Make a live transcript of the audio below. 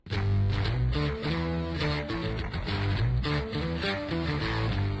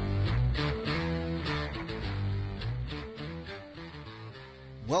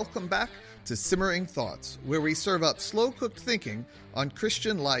Welcome back to Simmering Thoughts, where we serve up slow-cooked thinking on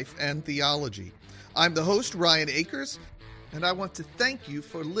Christian life and theology. I'm the host, Ryan Akers, and I want to thank you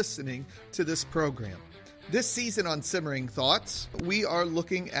for listening to this program. This season on Simmering Thoughts, we are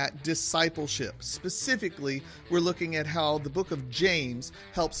looking at discipleship. Specifically, we're looking at how the book of James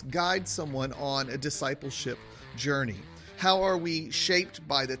helps guide someone on a discipleship journey. How are we shaped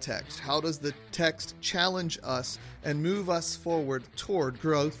by the text? How does the text challenge us and move us forward toward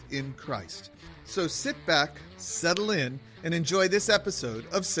growth in Christ? So sit back, settle in, and enjoy this episode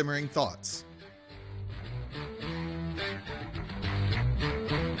of Simmering Thoughts.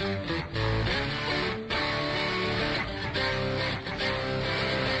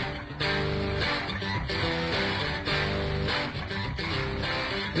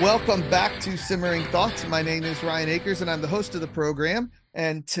 Welcome back to Simmering Thoughts. My name is Ryan Akers, and I'm the host of the program.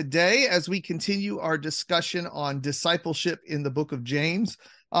 And today, as we continue our discussion on discipleship in the book of James,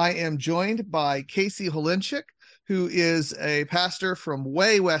 I am joined by Casey Holenchik, who is a pastor from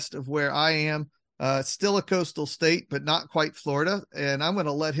way west of where I am, still a coastal state, but not quite Florida. And I'm going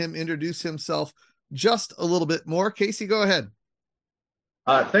to let him introduce himself just a little bit more. Casey, go ahead.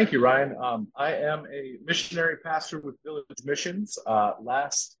 Thank you, Ryan. I am a missionary pastor with Village Missions,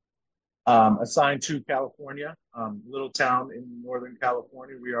 last assigned to California, little town in Northern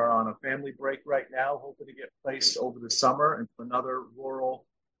California. We are on a family break right now, hoping to get placed over the summer into another rural,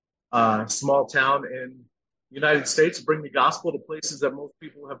 small town in the United States, bring the gospel to places that most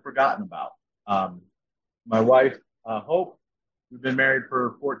people have forgotten about. My wife, Hope, we've been married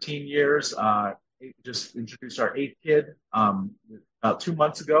for 14 years, just introduced our 8th kid about 2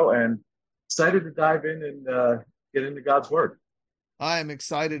 months ago, and excited to dive in and get into God's Word. I am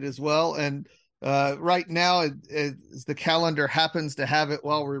excited as well. And right now, as the calendar happens to have it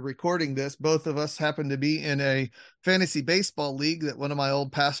while we're recording this, both of us happen to be in a fantasy baseball league that one of my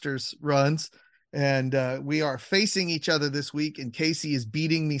old pastors runs. And we are facing each other this week, and Casey is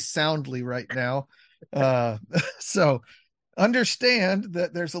beating me soundly right now. So understand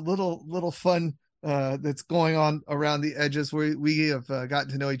that there's a little fun that's going on around the edges. We have gotten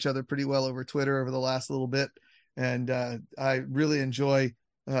to know each other pretty well over Twitter over the last little bit, and I really enjoy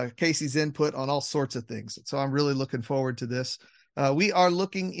Casey's input on all sorts of things. So I'm really looking forward to this. We are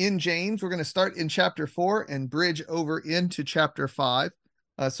looking in James. We're going to start in chapter 4 and bridge over into chapter 5.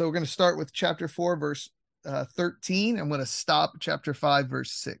 So we're going to start with chapter 4, verse 13. I'm going to stop chapter 5,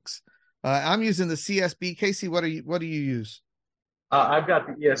 verse 6. I'm using the CSB. Casey, what do you use? I've got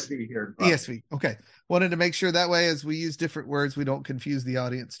the ESV here. ESV. Okay. Wanted to make sure that way, as we use different words, we don't confuse the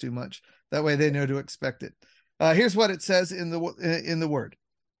audience too much. That way they know to expect it. Here's what it says in the word.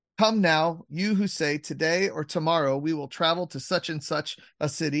 Come now, you who say today or tomorrow we will travel to such and such a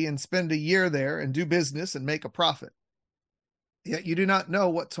city and spend a year there and do business and make a profit. Yet you do not know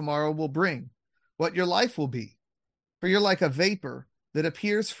what tomorrow will bring, what your life will be. For you're like a vapor that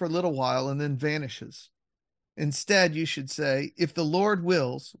appears for a little while and then vanishes. Instead, you should say, if the Lord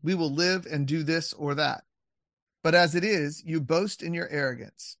wills, we will live and do this or that. But as it is, you boast in your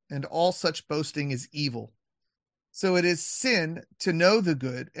arrogance, and all such boasting is evil. So it is sin to know the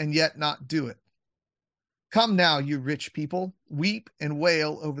good and yet not do it. Come now, you rich people, weep and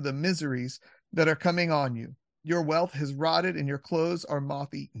wail over the miseries that are coming on you. Your wealth has rotted and your clothes are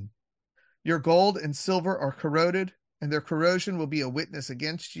moth-eaten. Your gold and silver are corroded, and their corrosion will be a witness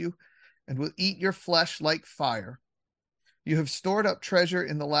against you, and will eat your flesh like fire. You have stored up treasure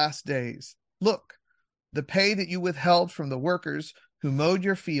in the last days. Look, the pay that you withheld from the workers who mowed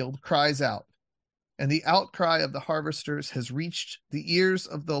your field cries out, and the outcry of the harvesters has reached the ears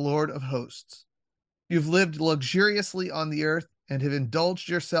of the Lord of hosts. You've lived luxuriously on the earth and have indulged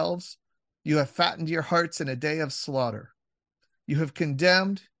yourselves. You have fattened your hearts in a day of slaughter. You have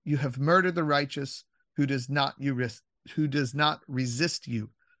condemned, you have murdered the righteous who does not resist you.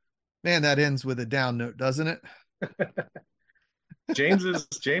 Man, that ends with a down note, doesn't it? James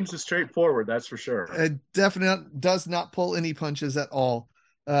is straightforward, that's for sure. It definitely does not pull any punches at all.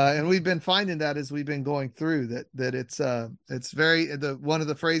 And we've been finding that as we've been going through that it's very one of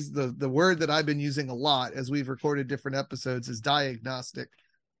the phrases, the word that I've been using a lot as we've recorded different episodes is diagnostic.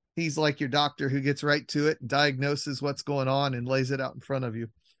 He's like your doctor who gets right to it, diagnoses what's going on, and lays it out in front of you.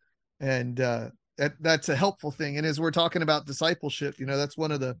 And that's a helpful thing. And as we're talking about discipleship, that's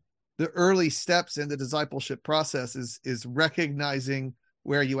one of the early steps in the discipleship process is recognizing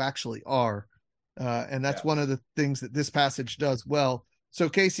where you actually are. And that's one of the things that this passage does well. So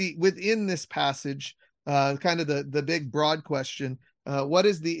Casey, within this passage, kind of the big broad question, what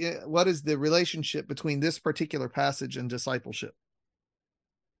is the relationship between this particular passage and discipleship?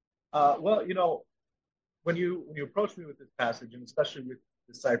 Well, when you approach me with this passage, and especially with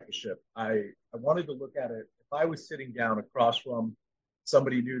discipleship, I wanted to look at it. If I was sitting down across from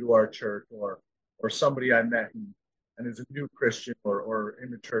somebody new to our church, or somebody I met and is a new Christian or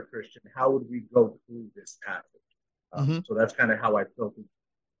immature Christian, how would we go through this passage? Mm-hmm. So that's kind of how I filtered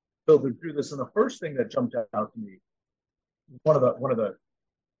through this. And the first thing that jumped out to me, one of the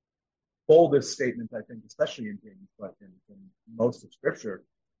boldest statements, I think, especially in James, but in most of Scripture,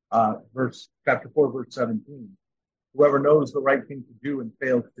 chapter 4, verse 17. Whoever knows the right thing to do and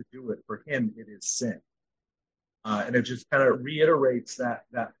fails to do it, for him it is sin. And it just kind of reiterates that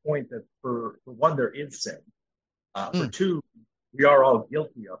point that for one, there is sin. For two, we are all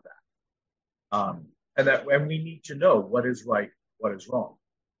guilty of that. And we need to know what is right, what is wrong.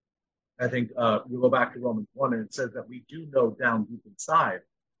 I think we go back to Romans 1, and it says that we do know down deep inside,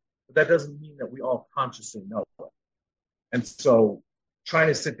 but that doesn't mean that we all consciously know it. And so trying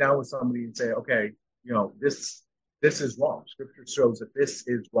to sit down with somebody and say, okay, this is wrong. Scripture shows that this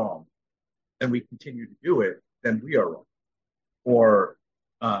is wrong, and we continue to do it, then we are wrong. Or,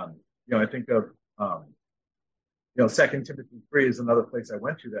 I think of, 2 Timothy 3 is another place I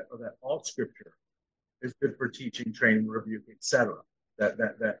went to that all Scripture is good for teaching, training, rebuke, etc.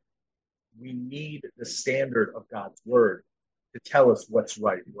 That we need the standard of God's word to tell us what's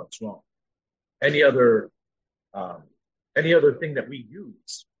right and what's wrong. Any other thing that we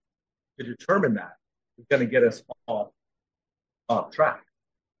use to determine that is going to get us off track.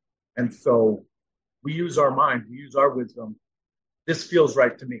 And so we use our mind, we use our wisdom. This feels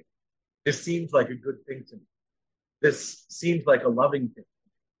right to me. This seems like a good thing to me. This seems like a loving thing.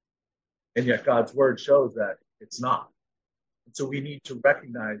 And yet God's word shows that it's not. And so we need to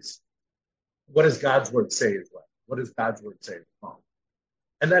recognize, what does God's word say is right? What does God's word say is wrong?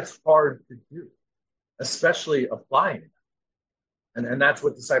 And that's hard to do, especially applying it. And that's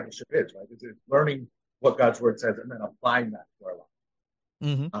what discipleship is, right? It's learning what God's word says and then applying that to our life.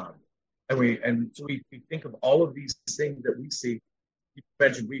 Mm-hmm. So we think of all of these things that we see. You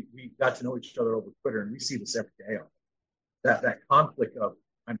mentioned we got to know each other over Twitter, and we see this every day. That conflict of,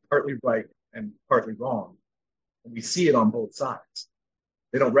 I'm partly right and partly wrong, and we see it on both sides.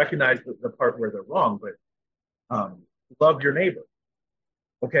 They don't recognize the part where they're wrong, but love your neighbor.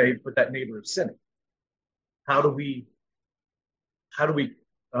 Okay, but that neighbor is sinning. How do we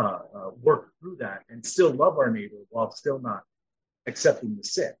work through that and still love our neighbor while still not accepting the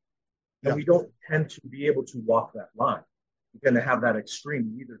sin? And we don't tend to be able to walk that line. We're going to have that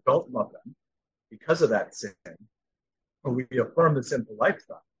extreme. We either don't love them because of that sin, or we affirm the sinful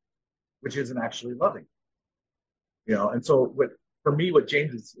lifestyle, which isn't actually loving. And so for me, what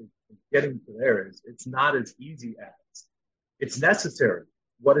James is getting to there is, it's not as easy as, it's necessary.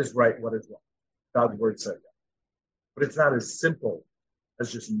 What is right, what is wrong? God's word said that. But it's not as simple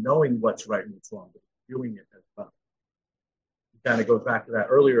as just knowing what's right and what's wrong, but doing it as well. It kind of goes back to that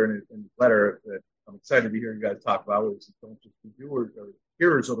earlier in the letter that I'm excited to hear you guys talk about, which is, don't just be doers or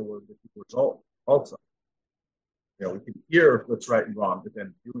hearers of the word, but doers also. We can hear what's right and wrong, but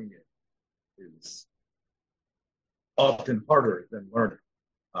then doing it is often harder than learning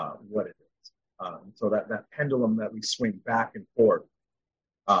what it is. So that pendulum that we swing back and forth,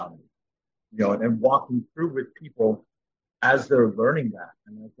 and walking through with people as they're learning that,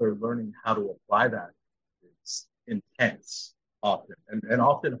 and as they're learning how to apply that, is intense often, and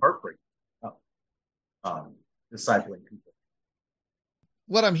often heartbreaking, discipling people.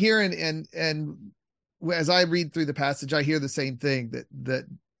 What I'm hearing, and as I read through the passage, I hear the same thing, that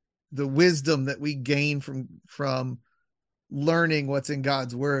the wisdom that we gain from learning what's in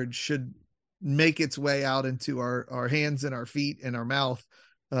God's word should make its way out into our hands and our feet and our mouth.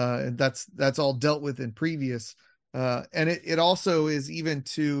 And that's all dealt with in previous. And it also is even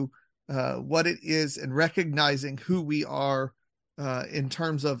to what it is, and recognizing who we are in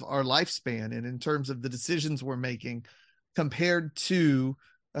terms of our lifespan and in terms of the decisions we're making, compared to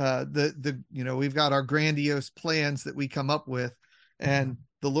we've got our grandiose plans that we come up with, and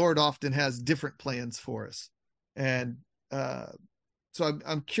the Lord often has different plans for us. And so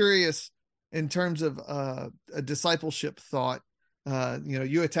I'm curious, in terms of a discipleship thought.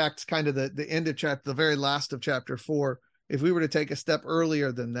 You attacked kind of the end of the very last of chapter 4. If we were to take a step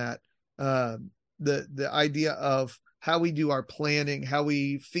earlier than that, the idea of how we do our planning, how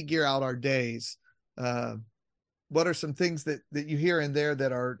we figure out our days, what are some things that you hear in there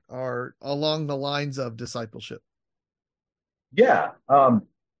that are along the lines of discipleship? Yeah.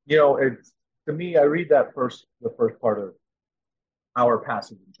 It's, to me, I read the first part of our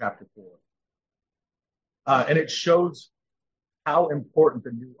passage in chapter 4. And it shows how important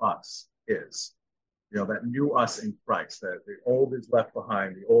the new us is. That new us in Christ, that the old is left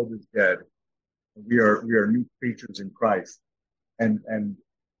behind, the old is dead. We are new creatures in Christ. And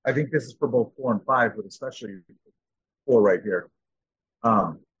I think this is for both 4 and 5, but especially 4 right here.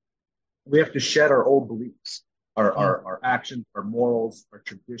 Um, we have to shed our old beliefs, our actions, our morals, our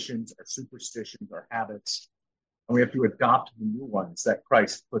traditions, our superstitions, our habits, and we have to adopt the new ones that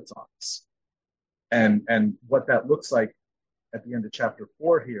Christ puts on us. And what that looks like at the end of chapter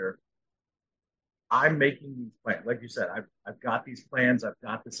 4 here, I'm making these plans. Like you said, I've got these plans. I've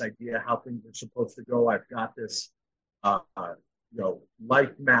got this idea how things are supposed to go. I've got this, life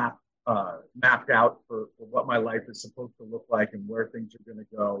mapped out for what my life is supposed to look like and where things are going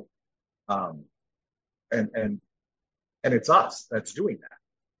to go. Um, and and it's us that's doing that.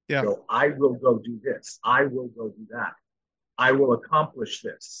 Yeah. I will go do this. I will go do that. I will accomplish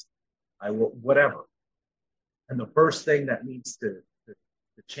this. I will whatever. And the first thing that needs to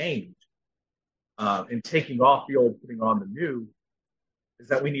change in taking off the old, putting on the new, is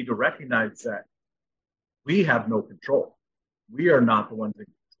that we need to recognize that we have no control. We are not the ones in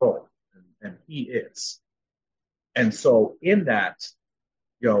control, and He is. And so, in that,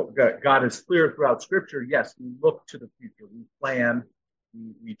 God is clear throughout Scripture. Yes, we look to the future. We plan.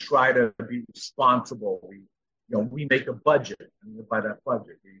 We try to be responsible. We make a budget, and live by that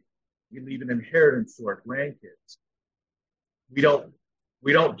budget. We leave an inheritance to our grandkids. We don't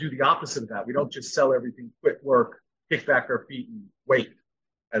do the opposite of that. We don't just sell everything, quit work, kick back our feet, and wait,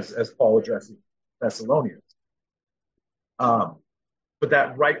 as Paul addresses Thessalonians. But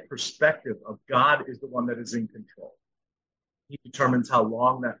that right perspective of God is the one that is in control. He determines how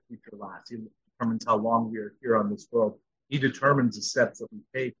long that future lasts. He determines how long we are here on this world. He determines the steps that we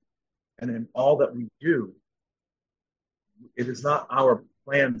take. And in all that we do, it is not our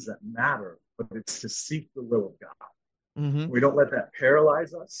plans that matter, but it's to seek the will of God. Mm-hmm. We don't let that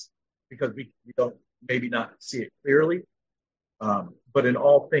paralyze us because we don't maybe not see it clearly. But in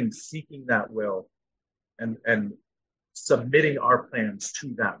all things, seeking that will and submitting our plans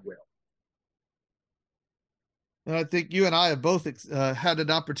to that will. And I think you and I have both had an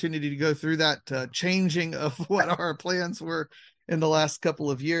opportunity to go through that changing of what our plans were in the last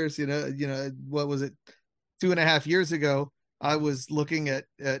couple of years. What was it? 2.5 years ago, I was looking at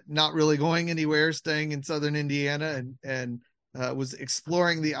not really going anywhere, staying in Southern Indiana, and was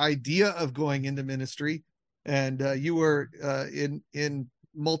exploring the idea of going into ministry. And you were in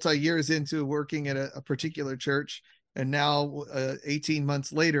multi years into working at a particular church, and now 18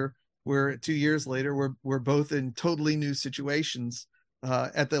 months later, 2 years later, we're both in totally new situations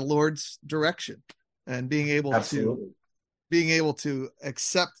at the Lord's direction, and being able to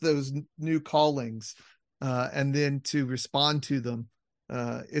accept those new callings and then to respond to them.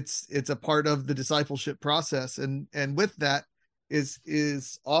 It's a part of the discipleship process, and with that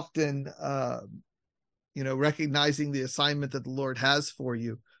is often recognizing the assignment that the Lord has for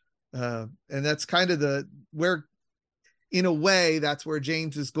you, and that's kind of where, in a way, that's where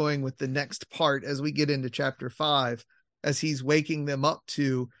James is going with the next part as we get into chapter 5, as he's waking them up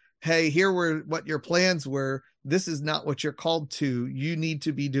to, hey, here were what your plans were. This is not what you're called to. You need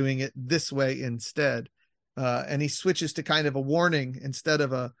to be doing it this way instead. And he switches to kind of a warning instead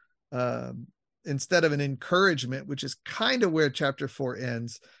of an encouragement, which is kind of where chapter 4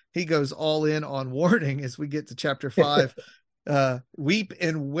 ends. He goes all in on warning as we get to chapter 5. Weep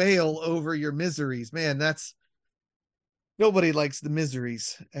and wail over your miseries. Man, nobody likes the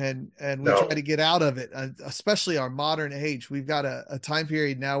miseries, and we try to get out of it, especially our modern age. We've got a time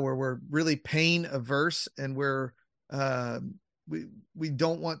period now where we're really pain averse, and we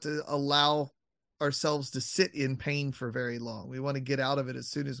don't want to allow ourselves to sit in pain for very long. We want to get out of it as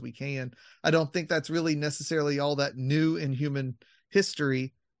soon as we can. I don't think that's really necessarily all that new in human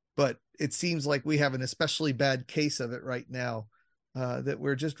history, but it seems like we have an especially bad case of it right now, that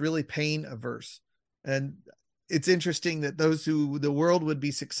we're just really pain averse. And it's interesting that those who the world would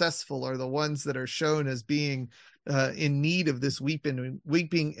be successful are the ones that are shown as being in need of this weeping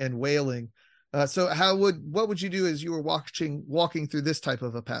and wailing. So what would you do as you were walking through this type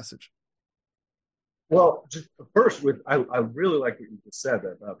of a passage? Well, just first, I really like what you just said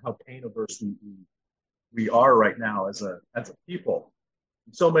about how pain averse we are right now as a people.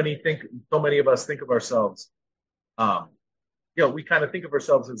 So many of us think of ourselves, we kind of think of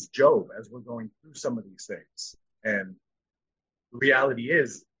ourselves as Job as we're going through some of these things. And the reality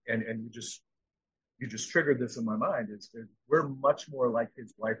is, and you just triggered this in my mind, is we're much more like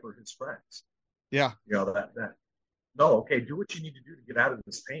his wife or his friends. Yeah. No, okay, do what you need to do to get out of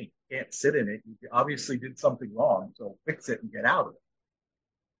this pain. You can't sit in it. You obviously did something wrong, so fix it and get out of it.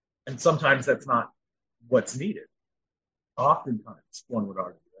 And sometimes that's not what's needed. Oftentimes, one would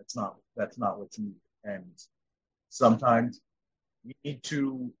argue that's not what's needed. And sometimes you need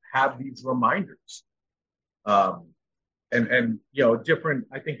to have these reminders. and different.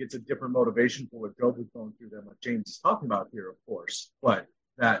 I think it's a different motivation for what Job was going through than what James is talking about here, of course. But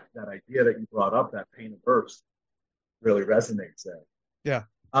that idea that you brought up, that pain of birth, really resonates there. Yeah.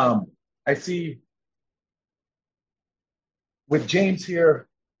 I see with James here,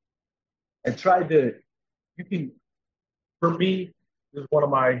 I tried to. You can, for me, this is one of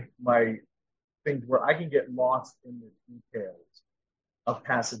my things where I can get lost in the details of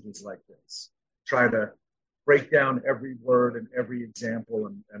passages like this. Try to break down every word and every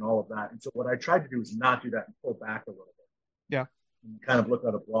example and all of that. And so what I tried to do is not do that and pull back a little bit. Yeah. And kind of look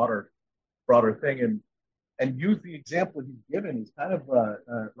at a broader thing and use the example he's given. He's kind of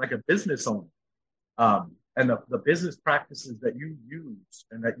like a business owner. And the business practices that you use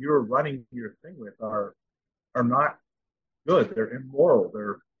and that you're running your thing with are not good. They're immoral.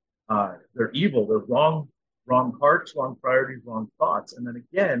 They're evil. They're wrong hearts, wrong priorities, wrong thoughts. And then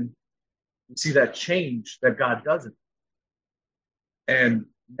again, you see that change that God doesn't. And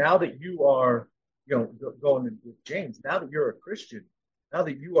now that you are, going with James, now that you're a Christian, now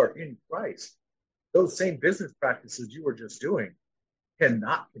that you are in Christ, those same business practices you were just doing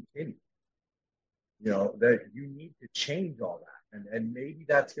cannot continue. That you need to change all that. And maybe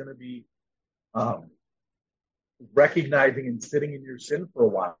that's going to be recognizing and sitting in your sin for a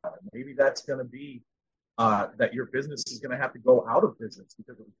while. Maybe that's going to be that your business is going to have to go out of business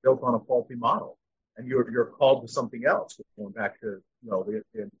because it was built on a faulty model, and you're called to something else. Going back to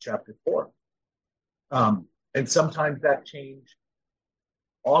in chapter 4, and sometimes that change,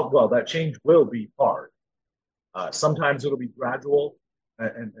 that change will be hard. Sometimes it'll be gradual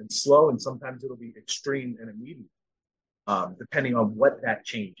and slow, and sometimes it'll be extreme and immediate, depending on what that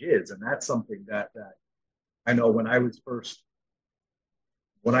change is. And that's something that I know when I first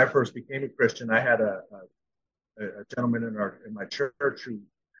became a Christian, I had a gentleman in my church who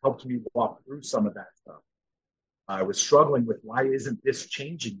helped me walk through some of that stuff. I was struggling with why isn't this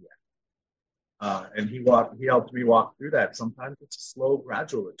changing yet? And he helped me walk through that. Sometimes it's a slow,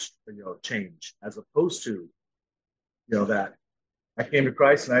 gradual, change, as opposed to, that I came to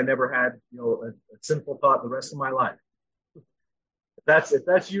Christ and I never had, a sinful thought the rest of my life. If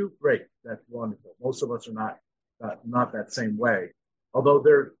that's you, great. That's wonderful. Most of us are not that same way, although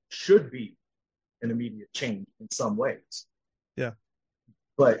there should be an immediate change in some ways. Yeah.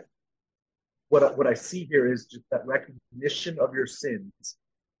 But what I see here is just that recognition of your sins,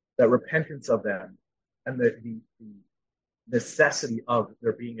 that repentance of them, and the necessity of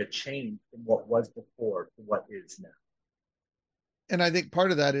there being a change from what was before to what is now. And I think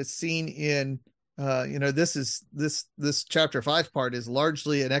part of that is seen in this chapter 5 part is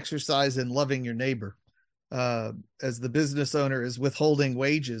largely an exercise in loving your neighbor. As the business owner is withholding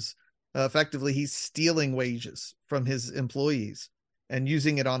wages, effectively he's stealing wages from his employees and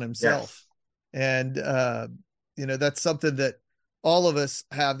using it on himself. Yes. And that's something that all of us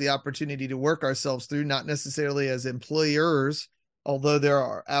have the opportunity to work ourselves through, not necessarily as employers, although there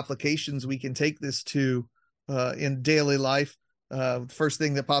are applications we can take this to in daily life. First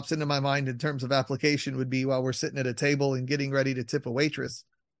thing that pops into my mind in terms of application would be while we're sitting at a table and getting ready to tip a waitress.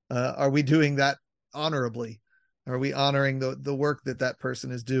 Are we doing that honorably? Are we honoring the work that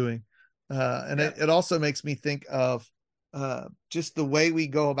person is doing? It also makes me think of just the way we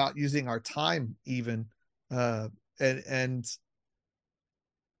go about using our time, even, and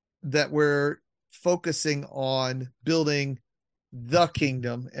that we're focusing on building the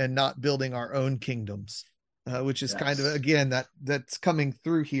kingdom and not building our own kingdoms. Which is kind of, again, that's coming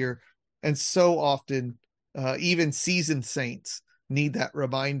through here. And so often, even seasoned saints need that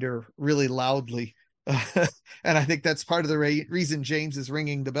reminder really loudly. And I think that's part of the reason James is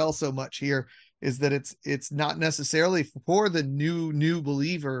ringing the bell so much here, is that it's not necessarily for the new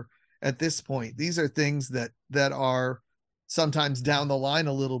believer at this point. These are things that are sometimes down the line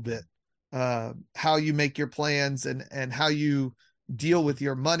a little bit. How you make your plans and how you deal with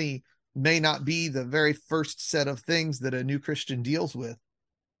your money may not be the very first set of things that a new Christian deals with.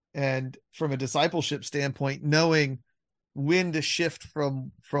 And from a discipleship standpoint, knowing when to shift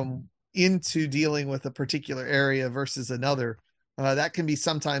from into dealing with a particular area versus another, that can be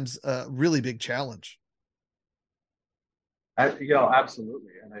sometimes a really big challenge.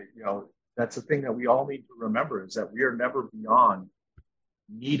 Absolutely. And that's the thing that we all need to remember, is that we are never beyond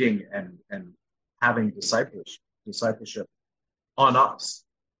needing and having discipleship on us.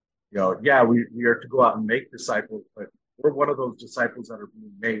 We are to go out and make disciples, but we're one of those disciples that are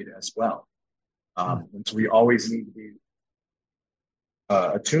being made as well. And so we always need to be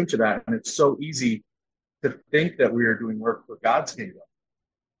attuned to that. And it's so easy to think that we are doing work for God's kingdom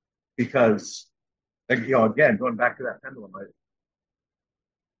because, again, going back to that pendulum, right?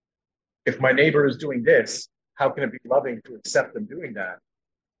 If my neighbor is doing this, how can it be loving to accept them doing that?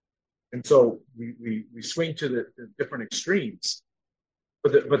 And so we swing to the different extremes.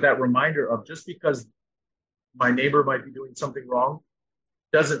 But that reminder of just because my neighbor might be doing something wrong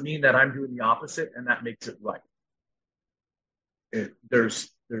doesn't mean that I'm doing the opposite and that makes it right. There's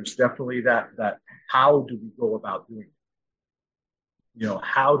definitely that how do we go about doing it?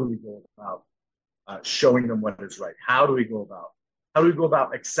 How do we go about showing them what is right? How do we go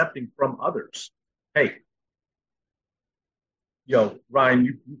about accepting from others? Hey, Ryan,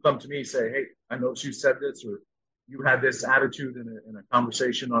 you come to me and say, hey, I noticed you said this, or you had this attitude in a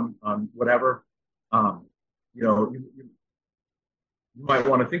conversation on whatever. You might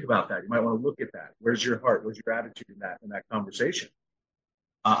want to think about that. You might want to look at that. Where's your heart? Where's your attitude in that conversation?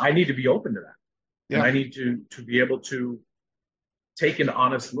 I need to be open to that. Yeah. And I need to be able to take an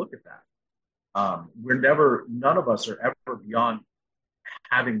honest look at that. None of us are ever beyond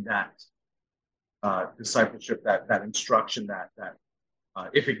having that discipleship, that instruction, that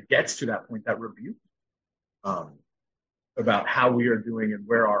if it gets to that point, that rebuke about how we are doing and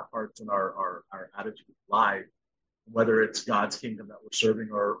where our hearts and our attitude lie, whether it's God's kingdom that we're serving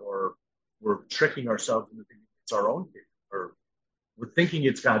or we're tricking ourselves into thinking it's our own kingdom, or we're thinking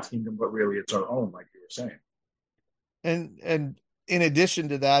it's God's kingdom, but really it's our own, like you were saying. And in addition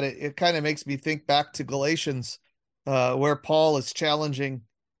to that, it kind of makes me think back to Galatians, where Paul is challenging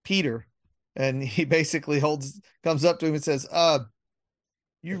Peter, and he basically comes up to him and says,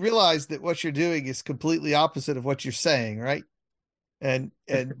 you realize that what you're doing is completely opposite of what you're saying, right? And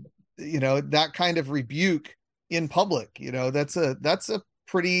that kind of rebuke in public, that's a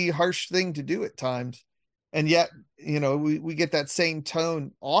pretty harsh thing to do at times. And yet, we get that same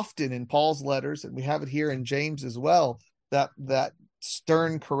tone often in Paul's letters, and we have it here in James as well, that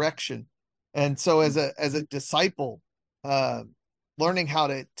stern correction. And so as a disciple, learning how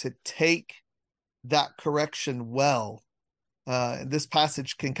to take that correction well, this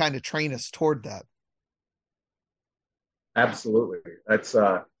passage can kind of train us toward that. Absolutely. That's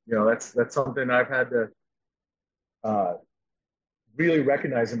something I've had to really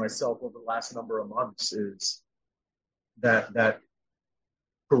recognize in myself over the last number of months, is that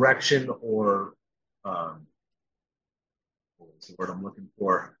correction, or what's the word I'm looking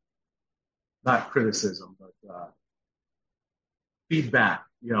for? Not criticism, but feedback,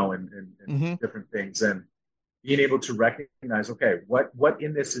 and mm-hmm. different things, and being able to recognize, okay, what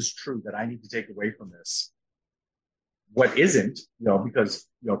in this is true that I need to take away from this? What isn't, because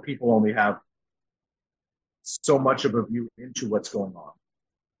people only have so much of a view into what's going on.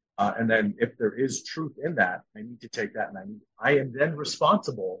 And then if there is truth in that, I need to take that, and I am then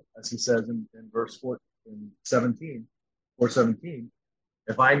responsible, as he says in verse 17,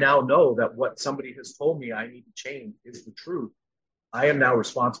 if I now know that what somebody has told me I need to change is the truth, I am now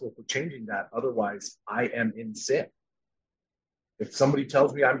responsible for changing that. Otherwise, I am in sin. If somebody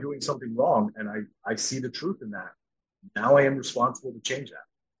tells me I'm doing something wrong and I see the truth in that, now I am responsible to change that.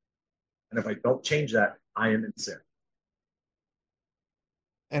 And if I don't change that, I am in sin.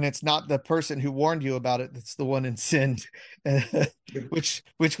 And it's not the person who warned you about it that's the one in sin, which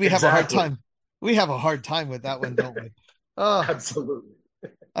we have a hard time. We have a hard time with that one, don't we? Oh, absolutely.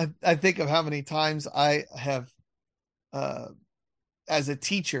 I think of how many times I have, as a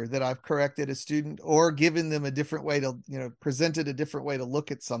teacher, that I've corrected a student or given them a different way to, presented a different way to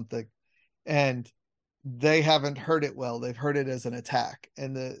look at something, and they haven't heard it well. They've heard it as an attack,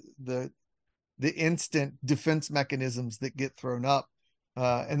 and the instant defense mechanisms that get thrown up.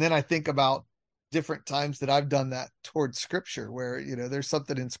 And then I think about different times that I've done that towards scripture, where, there's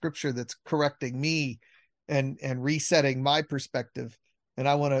something in scripture that's correcting me and resetting my perspective. And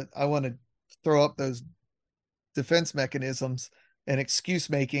I want to throw up those defense mechanisms and excuse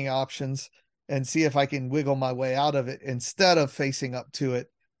making options and see if I can wiggle my way out of it instead of facing up to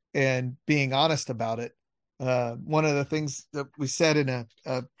it and being honest about it. One of the things that we said in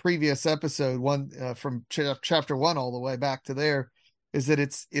a previous episode, from chapter 1 all the way back to there, is that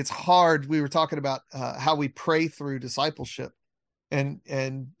it's hard. We were talking about how we pray through discipleship, and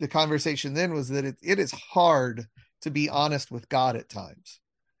the conversation then was that it is hard to be honest with God at times,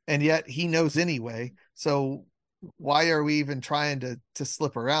 and yet He knows anyway. So why are we even trying to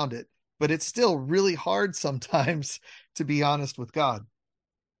slip around it? But it's still really hard sometimes to be honest with God.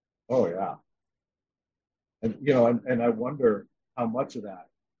 Oh yeah. And and I wonder how much of that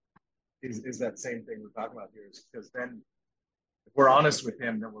is that same thing we're talking about here, is because then if we're honest with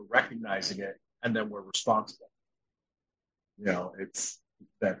Him, then we're recognizing it, and then we're responsible. It's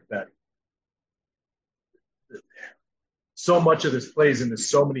that so much of this plays into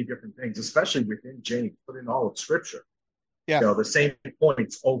so many different things, especially within James, but in all of Scripture. Yeah. The same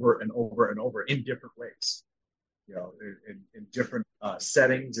points over and over and over in different ways. in different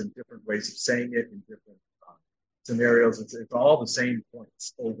settings and different ways of saying it in different scenarios. It's all the same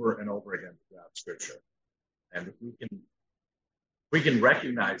points over and over again throughout Scripture. And if we can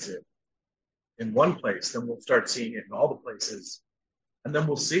recognize it in one place, then we'll start seeing it in all the places, and then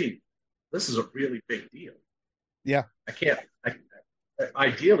we'll see this is a really big deal. Yeah,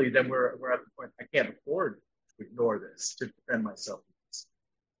 ideally, then we're at the point I can't afford to ignore this, to defend myself.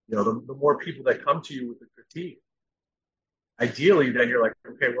 The more people that come to you with a critique, ideally, then you're like,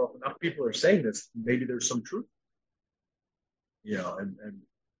 okay, well, if enough people are saying this, maybe there's some truth. And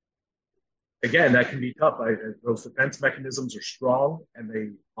again, that can be tough. Those defense mechanisms are strong, and they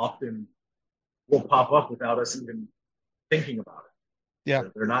often will pop up without us even thinking about it. yeah,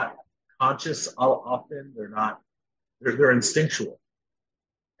 They're not conscious often. They're instinctual.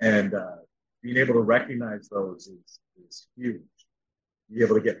 And being able to recognize those is huge. Be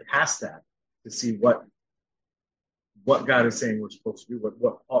able to get past that to see what God is saying we're supposed to do,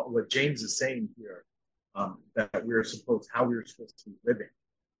 what James is saying here, that how we're supposed to be living.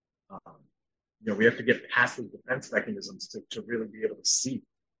 We have to get past the defense mechanisms to really be able to see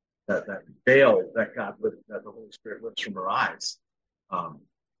that veil that that the Holy Spirit lifts from our eyes.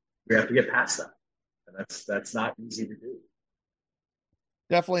 We have to get past that, and that's not easy to do.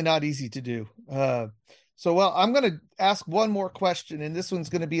 Definitely not easy to do. Well, I'm going to ask one more question, and this one's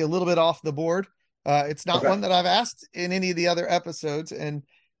going to be a little bit off the board. It's not one that I've asked in any of the other episodes,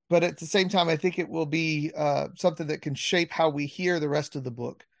 but at the same time, I think it will be something that can shape how we hear the rest of the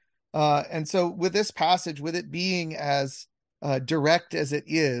book. And so with this passage, with it being as direct as it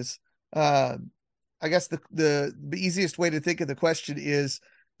is, I guess the easiest way to think of the question is,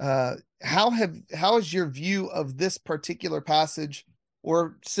 how has your view of this particular passage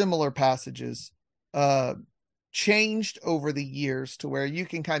or similar passages changed over the years to where you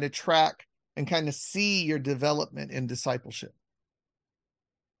can kind of track and kind of see your development in discipleship?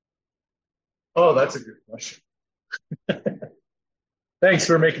 Oh, that's a good question. Thanks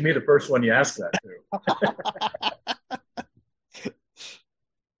for making me the first one you asked that to.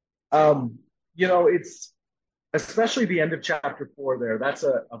 It's especially the end of chapter 4 there. That's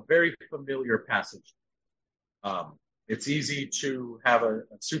a very familiar passage. It's easy to have a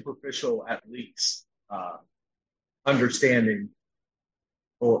superficial, at least, understanding,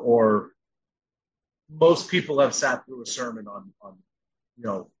 or most people have sat through a sermon on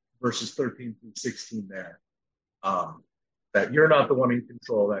verses 13 through 16 there. That you're not the one in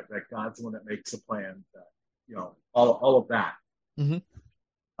control, that God's the one that makes the plan, that, all of that. Mm-hmm.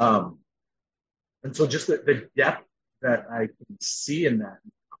 And so just the depth that I can see in that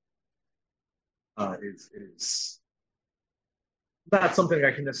is not something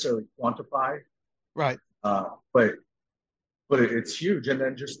I can necessarily quantify. Right. But it's huge. And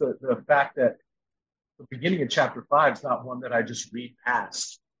then just the fact that the beginning of chapter 5 is not one that I just read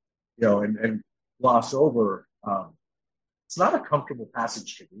past, and gloss over. It's not a comfortable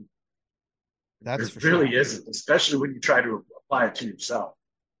passage to read. It really isn't, especially when you try to apply it to yourself.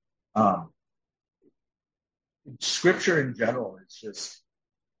 Scripture in general is just,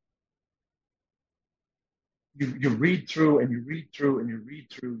 you read through and you read through and you read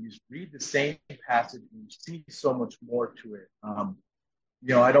through, you read the same passage and you see so much more to it. I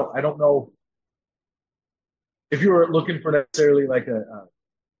don't know if you were looking for necessarily like a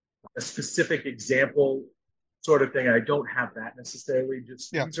specific example sort of thing. I don't have that necessarily.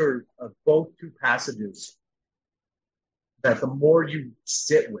 Just These are both two passages that the more you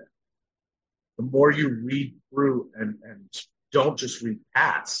sit with, the more you read through and don't just read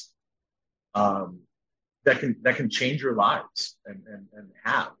past, that can change your lives and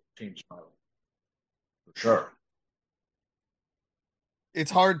have changed my life for sure.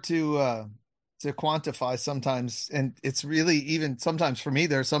 It's hard to quantify sometimes, and it's really, even sometimes for me,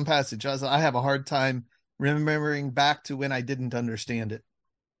 there are some passages I have a hard time remembering back to when I didn't understand it.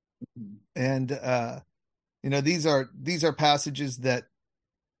 And these are passages that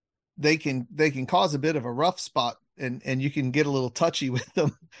they can cause a bit of a rough spot, and you can get a little touchy with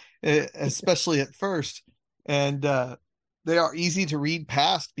them, especially at first. And they are easy to read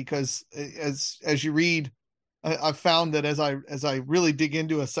past because as you read, I've found that as I really dig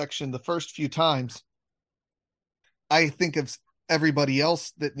into a section the first few times, I think of everybody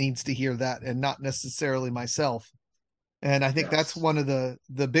else that needs to hear that and not necessarily myself. And I think that's one of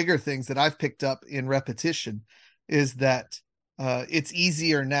the bigger things that I've picked up in repetition, is that it's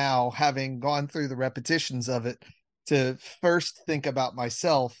easier now, having gone through the repetitions of it, to first think about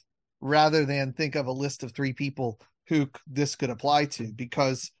myself rather than think of a list of 3 people who this could apply to,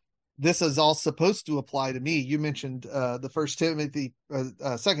 because this is all supposed to apply to me. You mentioned the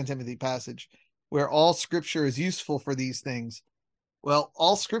Second Timothy passage. where all scripture is useful for these things. Well,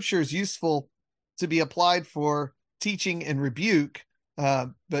 all scripture is useful to be applied for teaching and rebuke.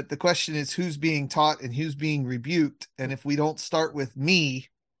 But the question is who's being taught and who's being rebuked. And if we don't start with me,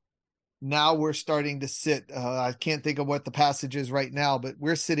 now we're starting to sit. I can't think of what the passage is right now, but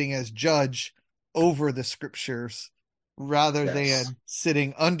we're sitting as judge over the scriptures rather than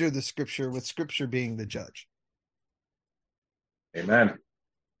sitting under the scripture, with scripture being the judge. Amen.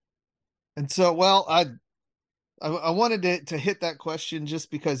 And so, well, I wanted to hit that question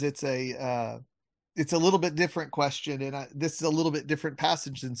just because it's a little bit different question, and this is a little bit different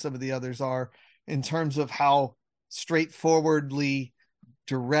passage than some of the others are in terms of how straightforwardly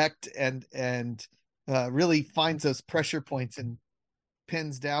direct and really finds those pressure points and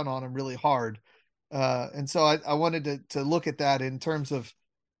pins down on them really hard. And so I wanted to look at that in terms of,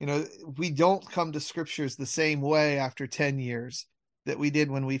 we don't come to scriptures the same way after 10 years that we did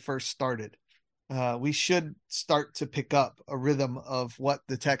when we first started. We should start to pick up a rhythm of what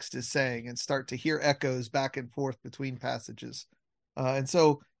the text is saying and start to hear echoes back and forth between passages. And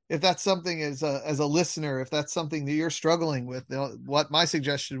so if that's something as a listener, if that's something that you're struggling with, what my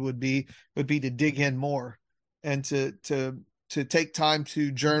suggestion would be to dig in more and to take time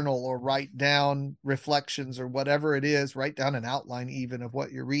to journal or write down reflections or whatever it is, write down an outline even of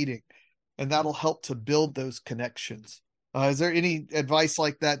what you're reading. And that'll help to build those connections. Is there any advice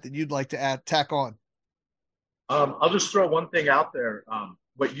like that you'd like to tack on? I'll just throw one thing out there.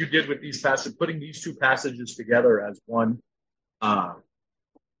 What you did with these passages, putting these two passages together as one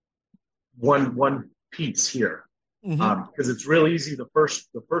piece here, because it's real easy. The first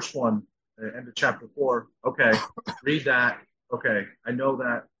one, end of chapter 4. Okay, read that. Okay, I know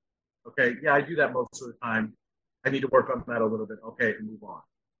that. Okay, yeah, I do that most of the time. I need to work on that a little bit. Okay, and move on.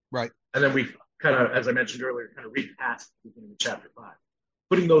 Right. And then we kind of, as I mentioned earlier, kind of read past the beginning of chapter 5.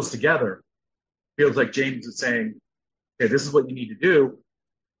 Putting those together feels like James is saying, okay, this is what you need to do.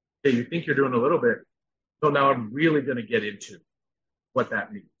 Okay, you think you're doing a little bit. So now I'm really going to get into what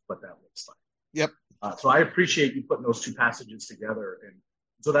that means, what that looks like. Yep. So I appreciate you putting those two passages together. And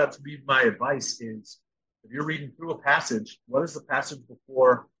so that's be my advice is, if you're reading through a passage, what is the passage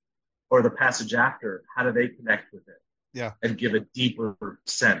before or the passage after? How do they connect with it? Yeah. And give a deeper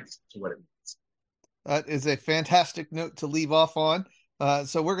sense to what it means. That is a fantastic note to leave off on.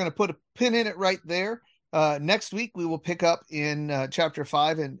 So we're going to put a pin in it right there. Next week, we will pick up in chapter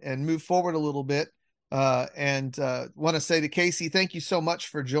 5 and move forward a little bit. And want to say to Casey, thank you so much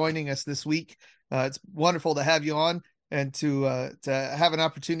for joining us this week. It's wonderful to have you on and to have an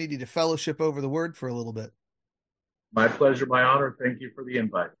opportunity to fellowship over the word for a little bit. My pleasure, my honor. Thank you for the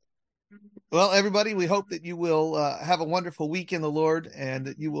invite. Well, everybody, we hope that you will have a wonderful week in the Lord and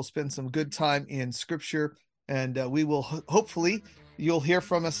that you will spend some good time in Scripture. And we will hopefully you'll hear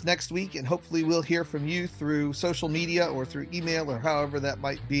from us next week, and hopefully we'll hear from you through social media or through email or however that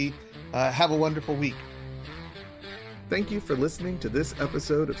might be. Have a wonderful week. Thank you for listening to this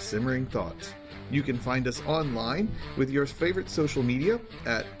episode of Simmering Thoughts. You can find us online with your favorite social media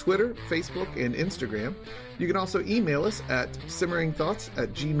at Twitter, Facebook, and Instagram. You can also email us at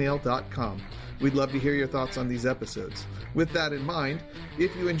simmeringthoughts@gmail.com. We'd love to hear your thoughts on these episodes. With that in mind,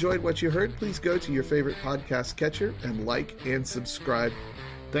 if you enjoyed what you heard, please go to your favorite podcast catcher and like and subscribe.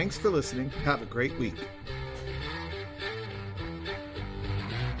 Thanks for listening. Have a great week.